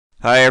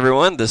Hi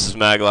everyone, this is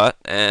Maglot,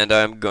 and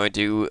I'm going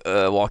to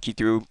walk you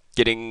through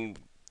getting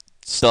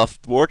stuff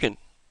working.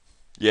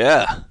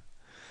 Yeah.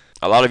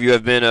 A lot of you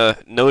have been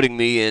noting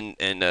me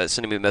and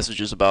sending me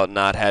messages about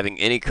not having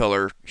any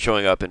color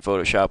showing up in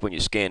Photoshop when you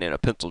scan in a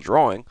pencil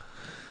drawing.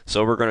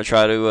 So we're going to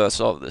try to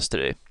solve this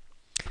today.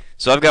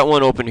 So I've got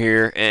one open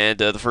here, and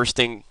the first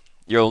thing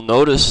you'll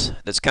notice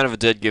that's kind of a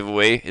dead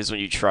giveaway is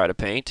when you try to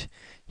paint.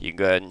 You can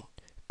go ahead and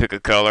pick a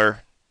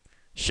color.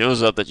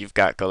 Shows up that you've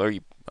got color.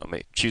 I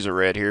may choose a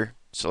red here.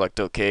 Select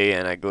OK,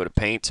 and I go to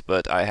paint,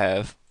 but I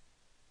have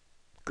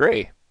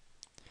gray.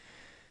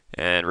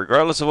 And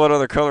regardless of what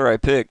other color I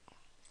pick,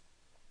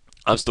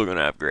 I'm still going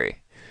to have gray.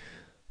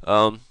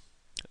 Um,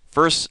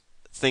 First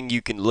thing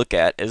you can look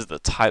at is the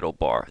title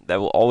bar. That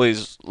will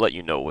always let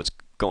you know what's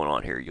going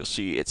on here. You'll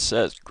see it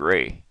says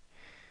gray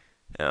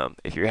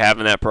if you're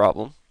having that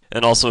problem.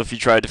 And also if you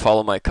tried to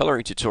follow my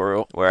coloring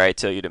tutorial where I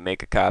tell you to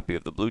make a copy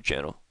of the blue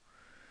channel.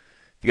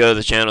 If you go to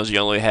the channels, you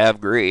only have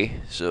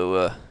gray,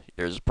 so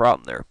there's a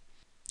problem there.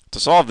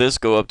 To solve this,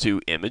 go up to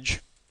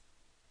Image,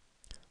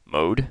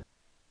 Mode,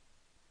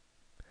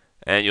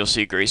 and you'll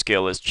see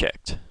grayscale is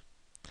checked.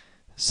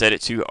 Set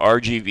it to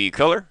RGB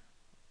color,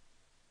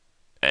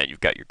 and you've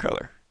got your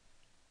color.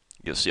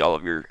 You'll see all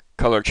of your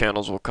color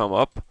channels will come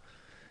up,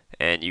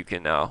 and you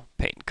can now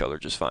paint in color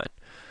just fine.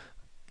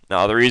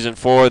 Now the reason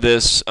for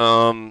this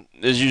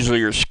is usually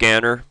your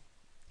scanner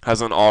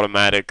has an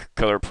automatic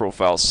color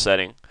profile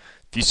setting.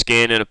 If you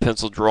scan in a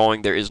pencil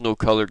drawing, there is no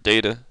color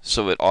data,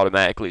 so it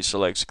automatically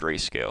selects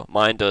grayscale.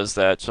 Mine does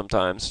that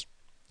sometimes,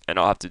 and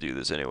I'll have to do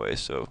this anyway,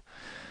 so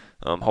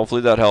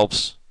hopefully that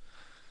helps,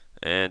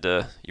 and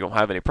you won't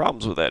have any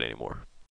problems with that anymore.